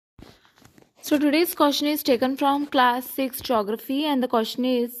So today's question is taken from class 6 geography, and the question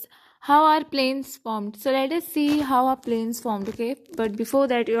is, how are plains formed? So let us see how are plains formed, okay? But before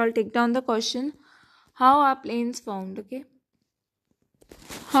that, you all take down the question. How are plains formed, okay?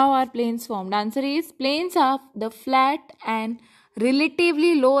 How are plains formed? Answer is, plains are the flat and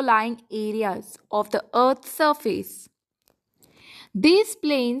relatively low-lying areas of the earth's surface. These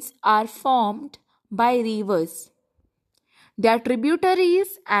plains are formed by rivers, their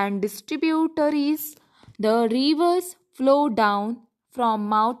tributaries and distributaries. The rivers flow down from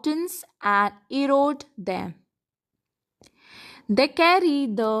mountains and erode them. They carry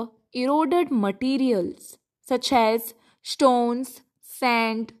the eroded materials such as stones,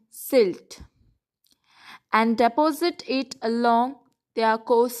 sand, silt, and deposit it along their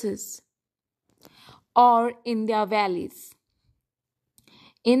courses or in their valleys.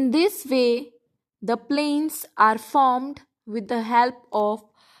 In this way, the plains are formed with the help of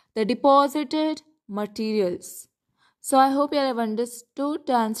the deposited materials. So I hope you have understood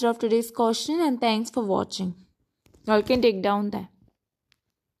the answer of today's question, and thanks for watching. You all can take down that.